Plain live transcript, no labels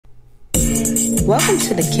Welcome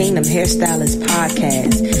to the Kingdom Hairstylist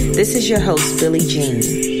podcast. This is your host, Billie Jean.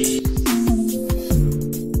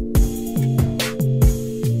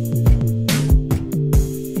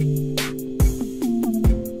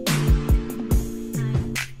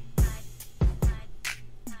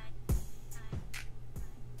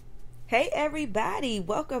 Hey everybody,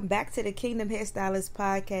 welcome back to the Kingdom Hairstylist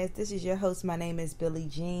podcast. This is your host. My name is Billie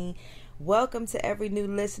Jean. Welcome to every new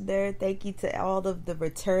listener. Thank you to all of the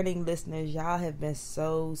returning listeners. Y'all have been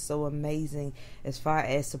so amazing as far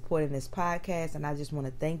as supporting this podcast, and I just want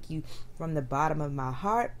to thank you from the bottom of my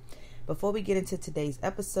heart. Before we get into today's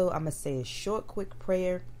episode, I'm going to say a short, quick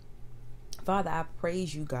prayer. Father, I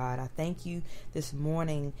praise you, God. I thank you this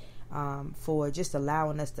morning for just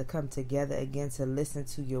allowing us to come together again to listen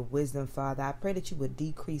to your wisdom, Father. I pray that you would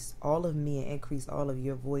decrease all of me and increase all of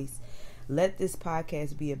your voice. Let this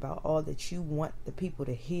podcast be about all that you want the people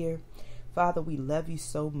to hear. Father, we love you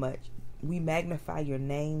so much. We magnify your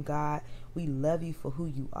name, God. We love you for who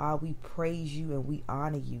you are. We praise you and we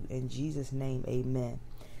honor you. In Jesus' name, amen.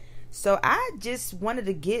 So I just wanted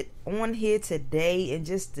to get on here today and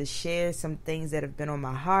just to share some things that have been on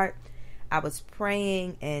my heart. I was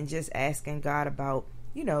praying and just asking God about,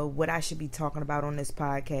 what I should be talking about on this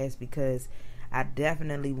podcast, because I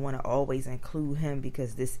definitely want to always include him,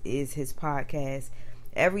 because this is his podcast.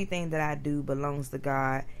 Everything that I do belongs to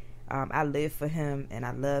God. I live for him and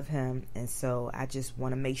I love him. And so I just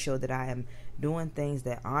want to make sure that I am doing things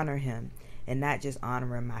that honor him and not just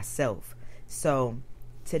honoring myself. So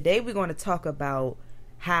today we're going to talk about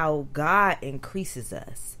how God increases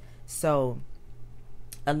us. So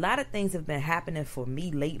a lot of things have been happening for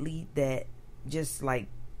me lately that just like,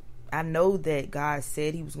 I know that God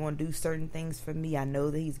said he was going to do certain things for me. I know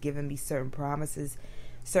that he's given me certain promises,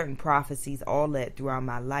 certain prophecies, all that throughout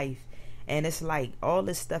my life. And it's like all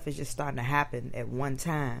this stuff is just starting to happen at one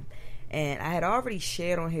time. And I had already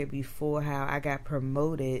shared on here before how I got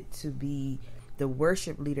promoted to be the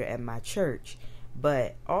worship leader at my church.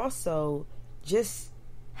 But also just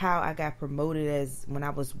how I got promoted as when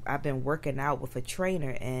I've been working out with a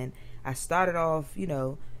trainer, and I started off,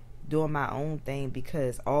 doing my own thing,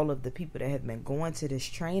 because all of the people that have been going to this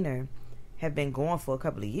trainer have been going for a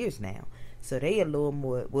couple of years now. So they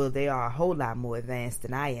they are a whole lot more advanced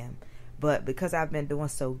than I am. But because I've been doing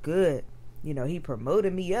so good, he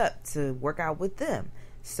promoted me up to work out with them.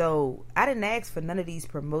 So I didn't ask for none of these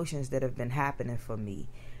promotions that have been happening for me.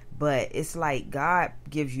 But it's like God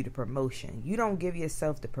gives you the promotion. You don't give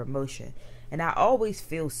yourself the promotion. And I always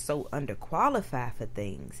feel so underqualified for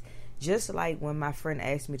things. Just like when my friend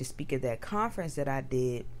asked me to speak at that conference that I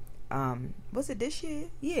did. Was it this year?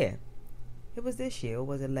 Yeah. It was this year, or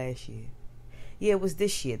was it last year? Yeah, it was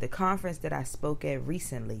this year. The conference that I spoke at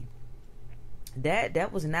recently.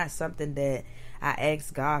 That was not something that I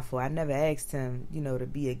asked God for. I never asked him, to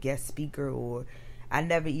be a guest speaker, or I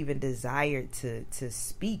never even desired to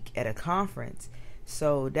speak at a conference.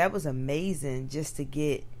 So that was amazing just to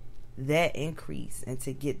get that increase and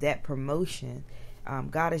to get that promotion.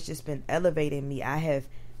 God has just been elevating me. I have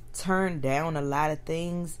turned down a lot of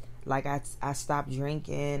things. Like I stopped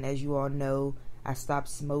drinking, as you all know. I stopped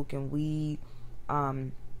smoking weed.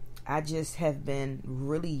 I just have been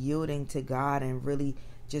really yielding to God and really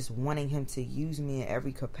just wanting him to use me in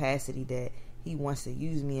every capacity that he wants to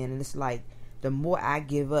use me in. And it's like, the more I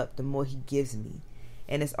give up, the more he gives me.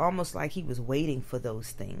 And it's almost like he was waiting for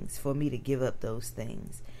those things, for me to give up those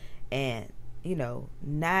things. And,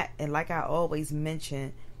 and like I always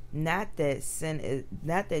mention, not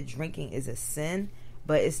that drinking is a sin,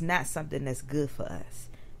 but it's not something that's good for us.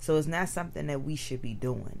 So it's not something that we should be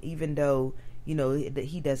doing, even though, that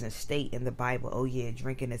he doesn't state in the Bible, oh yeah,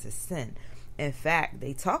 drinking is a sin. In fact,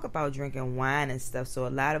 they talk about drinking wine and stuff. So a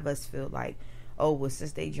lot of us feel like, oh, well,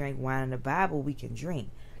 since they drank wine in the Bible, we can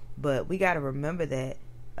drink. But we got to remember that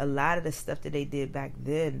a lot of the stuff that they did back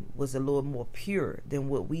then was a little more pure than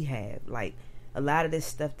what we have. Like, a lot of this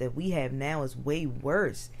stuff that we have now is way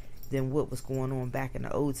worse than what was going on back in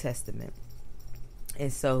the Old Testament.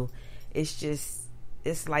 And so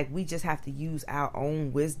it's like we just have to use our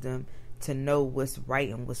own wisdom to know what's right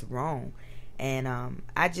and what's wrong. And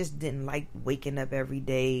I just didn't like waking up every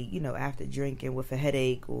day, after drinking with a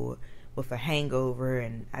headache or with a hangover,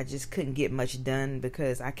 and I just couldn't get much done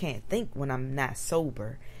because I can't think when I'm not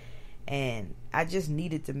sober. And I just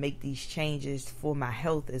needed to make these changes for my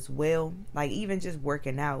health as well. Like, even just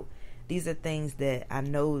working out, these are things that I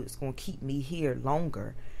know is going to keep me here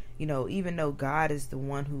longer. Even though God is the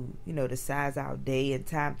one who, decides our day and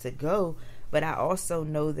time to go, but I also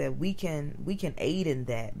know that we can aid in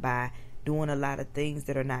that by doing a lot of things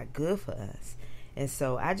that are not good for us. And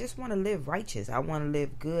so I just want to live righteous. I want to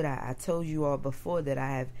live good. I told you all before that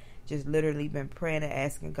I have just literally been praying and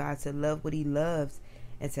asking God to love what he loves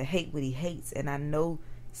and to hate what he hates. And I know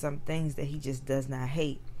some things that he just does not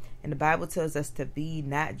hate. And the Bible tells us to be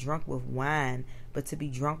not drunk with wine, but to be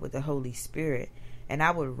drunk with the Holy Spirit. And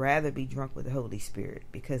I would rather be drunk with the Holy Spirit,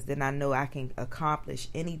 because then I know I can accomplish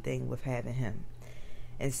anything with having him.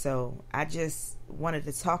 And so I just wanted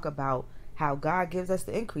to talk about how God gives us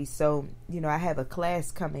the increase. So, I have a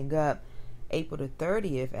class coming up April the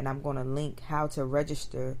 30th, and I'm going to link how to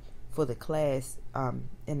register for the class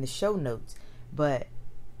in the show notes. But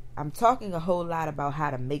I'm talking a whole lot about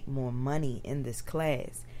how to make more money in this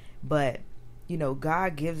class. But,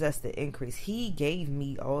 God gives us the increase. He gave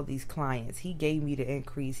me all these clients. He gave me the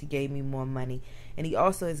increase. He gave me more money. And he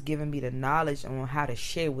also has given me the knowledge on how to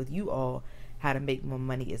share with you all how to make more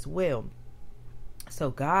money as well.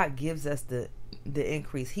 So God gives us the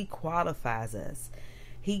increase. He qualifies us.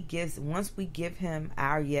 He gives, once we give him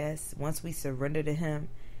our yes, once we surrender to him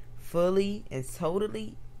fully and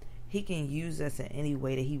totally, he can use us in any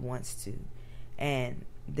way that he wants to. And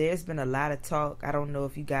there's been a lot of talk. I don't know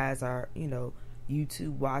if you guys are,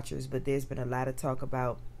 YouTube watchers, but there's been a lot of talk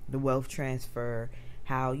about the wealth transfer,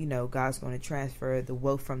 how, God's going to transfer the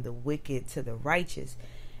wealth from the wicked to the righteous.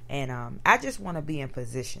 And I just want to be in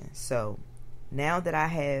position. So now that I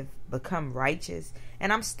have become righteous,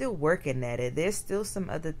 and I'm still working at it, there's still some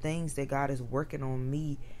other things that God is working on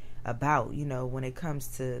me about, when it comes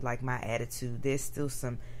to like my attitude. There's still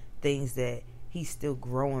some things that he's still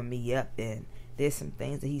growing me up in. There's some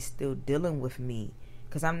things that he's still dealing with me,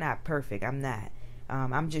 because I'm not perfect. I'm not.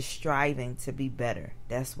 I'm just striving to be better.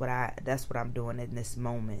 That's what I'm doing in this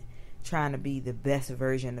moment, trying to be the best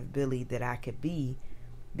version of Billy that I could be,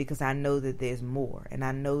 because I know that there's more, and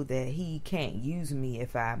I know that he can't use me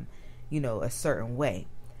if I'm, a certain way.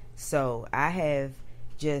 So I have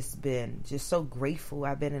just been so grateful.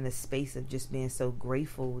 I've been in a space of just being so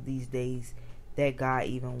grateful these days that God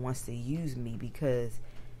even wants to use me, because,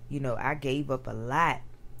 I gave up a lot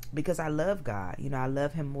because I love God. I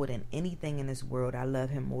love him more than anything in this world. I love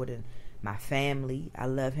him more than my family. I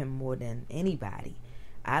love him more than anybody.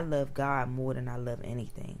 I love God more than I love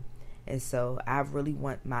anything. And so I really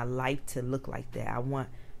want my life to look like that. I want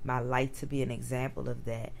my life to be an example of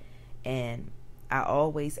that. And I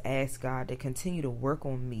always ask God to continue to work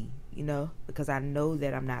on me, because I know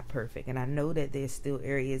that I'm not perfect. And I know that there's still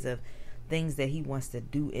areas of things that he wants to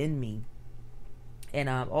do in me. And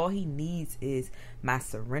all he needs is my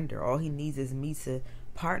surrender. All he needs is me to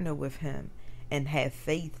partner with him and have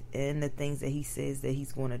faith in the things that he says that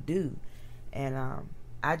he's going to do. And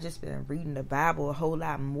I just been reading the Bible a whole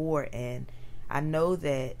lot more, and I know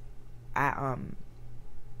that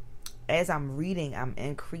as I'm reading, I'm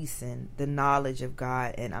increasing the knowledge of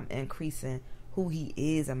God, and I'm increasing who he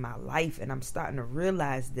is in my life. And I'm starting to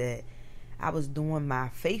realize that I was doing my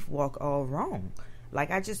faith walk all wrong. Like,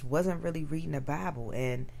 I just wasn't really reading the Bible.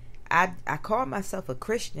 And I called myself a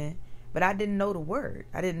Christian, but I didn't know the word.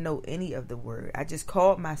 I didn't know any of the word. I just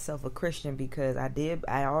called myself a Christian because I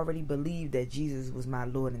already believed that Jesus was my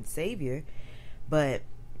Lord and Savior. But,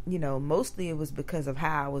 mostly it was because of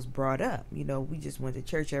how I was brought up. We just went to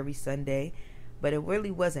church every Sunday, but it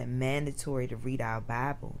really wasn't mandatory to read our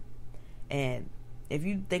Bible. And if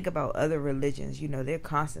you think about other religions, they're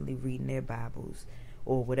constantly reading their Bibles,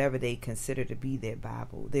 or whatever they consider to be their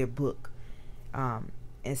Bible, their book. And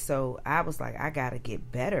so I was like, I got to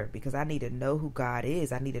get better, because I need to know who God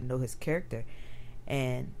is. I need to know his character.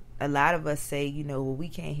 And a lot of us say, well, we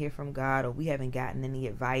can't hear from God, or we haven't gotten any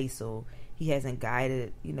advice, or he hasn't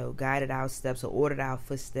guided our steps or ordered our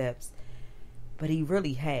footsteps. But he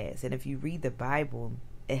really has. And if you read the Bible,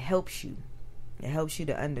 it helps you. It helps you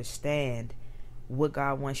to understand what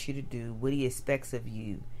God wants you to do, what he expects of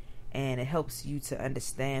you. And it helps you to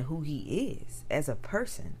understand who he is as a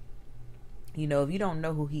person. If you don't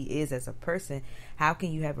know who he is as a person, how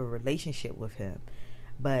can you have a relationship with him?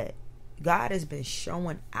 But God has been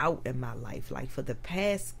showing out in my life. Like, for the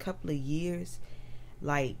past couple of years,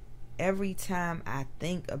 like, every time I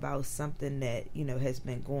think about something that, has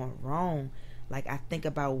been going wrong, like, I think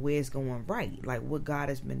about where it's going right. Like, what God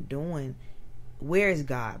has been doing. Where is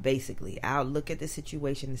God, basically? I'll look at the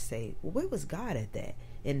situation and say, well, where was God at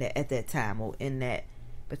that time, or in that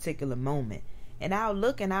particular moment? And I'll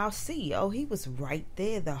look and I'll see, he was right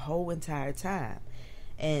there the whole entire time.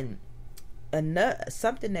 And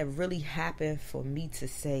something that really happened for me to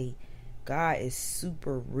say God is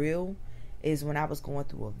super real is when I was going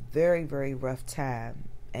through a very, very rough time.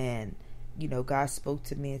 And, God spoke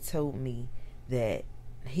to me and told me that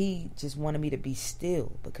he just wanted me to be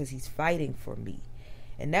still, because he's fighting for me.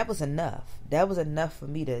 And that was enough. That was enough for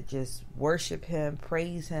me to just worship him,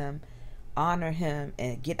 praise him, honor him,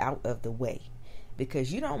 and get out of the way.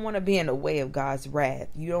 Because you don't want to be in the way of God's wrath.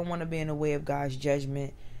 You don't want to be in the way of God's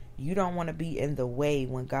judgment. You don't want to be in the way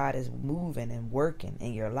when God is moving and working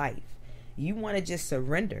in your life. You want to just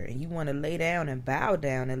surrender, and you want to lay down and bow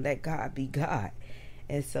down and let God be God.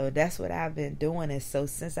 And so that's what I've been doing. And so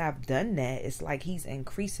since I've done that, it's like he's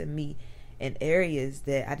increasing me in areas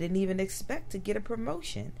that I didn't even expect to get a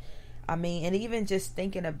promotion. I mean, and even just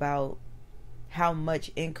thinking about how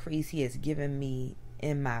much increase he has given me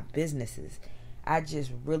in my businesses, I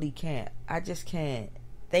just can't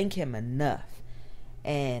thank him enough.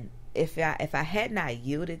 And if I had not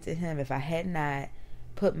yielded to him, if I had not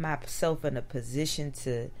put myself in a position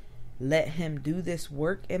to let him do this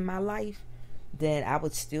work in my life, then I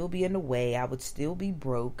would still be in the way. I would still be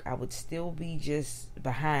broke. I would still be just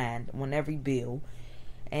behind on every bill.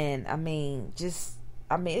 And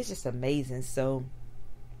it's just amazing. So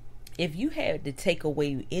if you had to take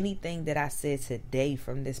away anything that I said today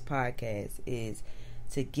from this podcast, is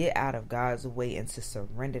to get out of God's way and to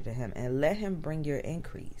surrender to him and let him bring your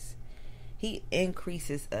increase. He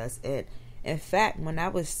increases us. And in fact, when I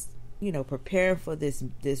was, preparing for this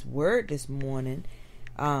word this morning,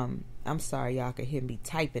 I'm sorry y'all could hear me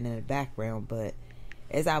typing in the background, but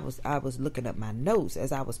as I was looking up my notes,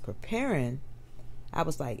 as I was preparing, I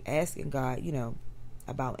was like asking God,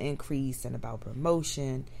 about increase and about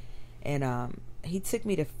promotion. And he took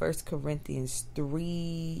me to 1 Corinthians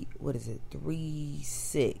 3 verse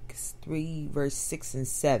 6 and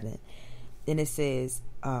 7. And it says,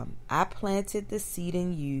 I planted the seed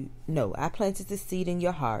in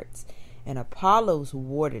your hearts, and Apollos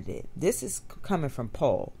watered it. This is coming from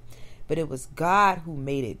Paul, but it was God who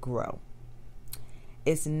made it grow.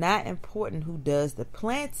 It's not important who does the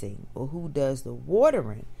planting or who does the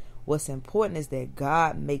watering. What's important is that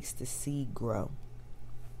God makes the seed grow.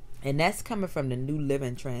 And that's coming from the New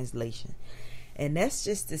Living Translation. And that's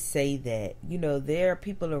just to say that, there are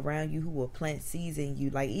people around you who will plant seeds in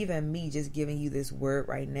you. Like even me just giving you this word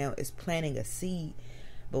right now is planting a seed.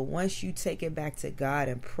 But once you take it back to God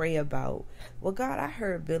and pray about, well, God, I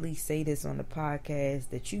heard Billy say this on the podcast,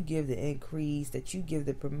 that you give the increase, that you give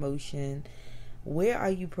the promotion. Where are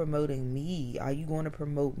you promoting me? Are you going to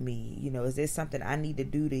promote me? Is there something I need to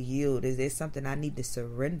do to yield? Is there something I need to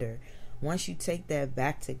surrender? Once you take that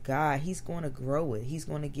back to God, he's going to grow it. He's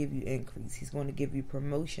going to give you increase. He's going to give you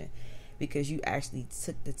promotion because you actually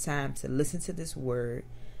took the time to listen to this word,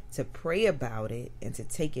 to pray about it, and to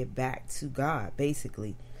take it back to God,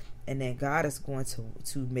 basically. And then God is going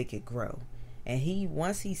to make it grow. And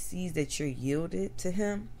once he sees that you're yielded to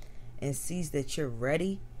him and sees that you're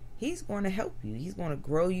ready, he's going to help you. He's going to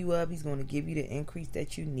grow you up. He's going to give you the increase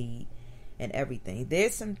that you need. And everything.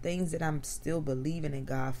 There's some things that I'm still believing in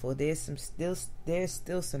God for. There's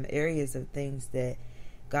still some areas of things that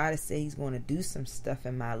God has said he's going to do some stuff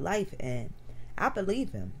in my life, and I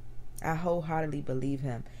believe him. I wholeheartedly believe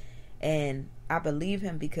him, and I believe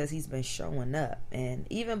him because he's been showing up. And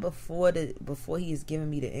even before he has given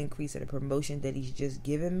me the increase of the promotion that he's just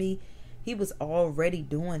given me, he was already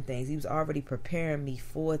doing things. He was already preparing me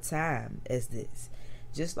for a time as this.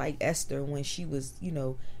 Just like Esther, when she was,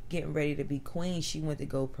 getting ready to be queen, she went to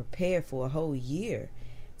go prepare for a whole year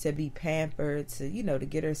to be pampered, to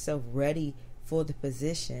get herself ready for the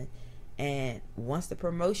position. And once the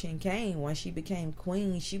promotion came, once she became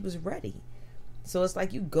queen, she was ready. So it's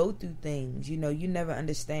like you go through things, you never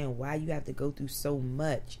understand why you have to go through so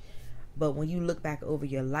much. But when you look back over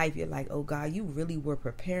your life, you're like, oh God, you really were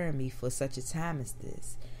preparing me for such a time as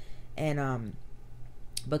this. And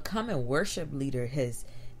becoming worship leader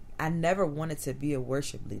I never wanted to be a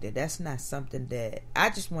worship leader. That's not something that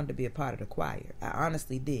I just wanted to be a part of the choir. I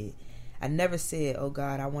honestly did. I never said, oh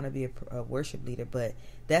God, I want to be a worship leader, but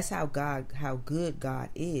that's how good God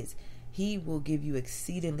is. He will give you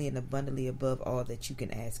exceedingly and abundantly above all that you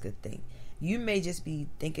can ask or think. You may just be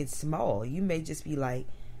thinking small. You may just be like,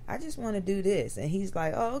 I just want to do this. And he's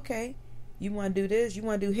like, oh, okay. You want to do this? You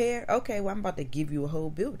want to do hair? Okay, well, I'm about to give you a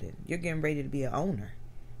whole building. You're getting ready to be an owner.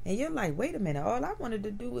 And you're like, wait a minute, all I wanted to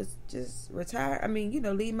do was just retire.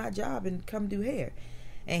 Leave my job and come do hair.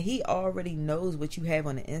 And he already knows what you have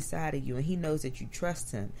on the inside of you. And he knows that you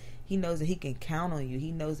trust him. He knows that he can count on you.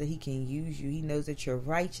 He knows that he can use you. He knows that you're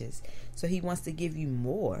righteous. So he wants to give you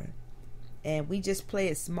more. And we just play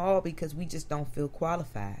it small because we just don't feel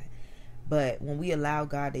qualified. But when we allow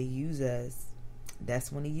God to use us,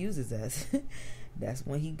 that's when he uses us. That's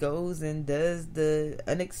when he goes and does the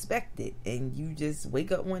unexpected, and you just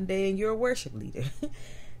wake up one day and you're a worship leader.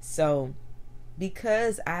 So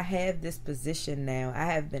because I have this position now, I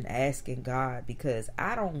have been asking God, because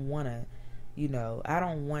I don't want to, I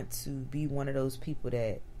don't want to be one of those people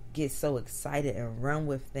that get so excited and run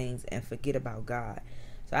with things and forget about God.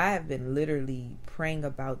 So I have been literally praying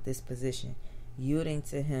about this position, yielding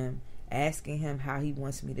to Him, asking Him how He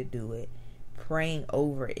wants me to do it, praying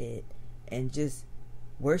over it, and just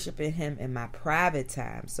worshiping Him in my private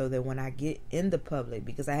time, so that when I get in the public,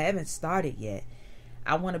 because I haven't started yet,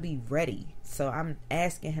 I want to be ready. So I'm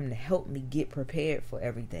asking Him to help me get prepared for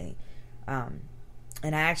everything.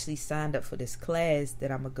 And I actually signed up for this class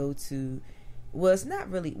that I'm going to go to. Well, it's not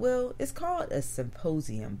really, it's called a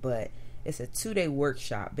symposium, but it's a 2-day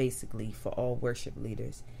workshop basically for all worship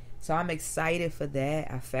leaders. So I'm excited for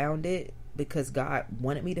that. I found it because God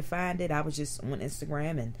wanted me to find it. I was just on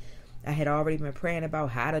Instagram and I had already been praying about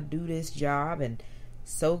how to do this job, and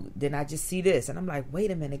so then I just see this and I'm like, wait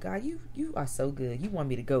a minute, God, you are so good. You want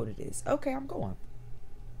me to go to this. Okay, I'm going.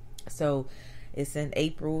 So it's in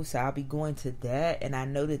April, so I'll be going to that, and I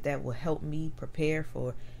know that will help me prepare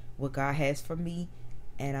for what God has for me.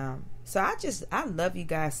 And so I love you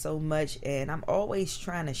guys so much, and I'm always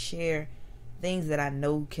trying to share things that I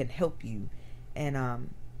know can help you. And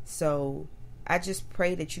so I just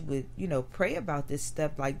pray that you would, pray about this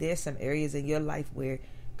stuff. Like, there's some areas in your life where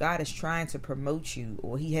God is trying to promote you,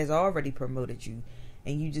 or He has already promoted you,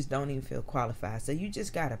 and you just don't even feel qualified. So you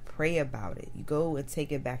just got to pray about it. You go and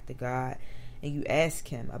take it back to God, and you ask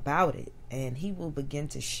Him about it, and He will begin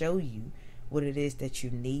to show you what it is that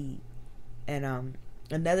you need. And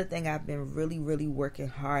another thing I've been really, really working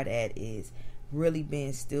hard at is really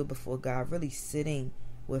being still before God, really sitting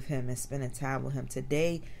with Him and spending time with Him.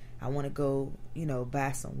 Today, I want to go,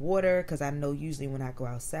 buy some water, because I know usually when I go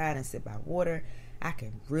outside and sit by water, I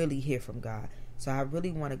can really hear from God. So I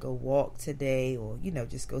really want to go walk today, or,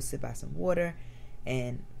 just go sit by some water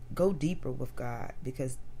and go deeper with God,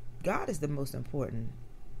 because God is the most important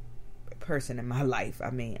person in my life.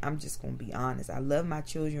 I mean, I'm just going to be honest. I love my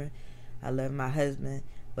children. I love my husband,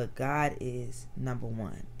 but God is number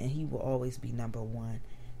one, and He will always be number one.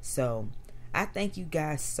 So I thank you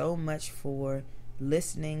guys so much for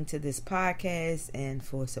listening to this podcast and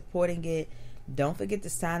for supporting it. Don't forget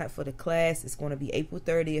to sign up for the class. It's going to be April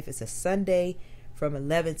 30th. It's a Sunday from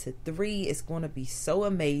 11 to 3. It's going to be so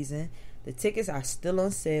amazing. The tickets are still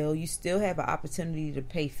on sale. You still have an opportunity to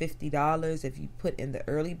pay $50 if you put in the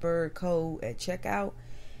early bird code at checkout.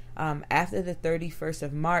 After the 31st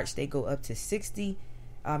of March, they go up to $60.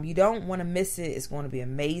 You don't want to miss it. It's going to be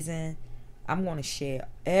amazing. I'm going to share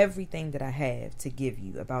everything that I have to give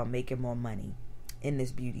you about making more money in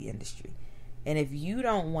this beauty industry. And if you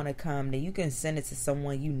don't want to come, then you can send it to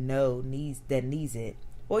someone needs it,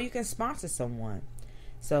 or you can sponsor someone.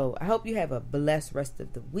 So I hope you have a blessed rest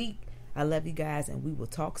of the week. I love you guys, and we will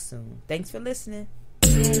talk soon. Thanks for listening.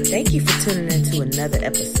 Thank you for tuning in to another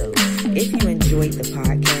episode. If you enjoyed the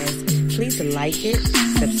podcast, please like it,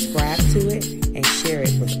 subscribe to it, and share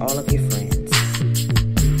it with all of your friends.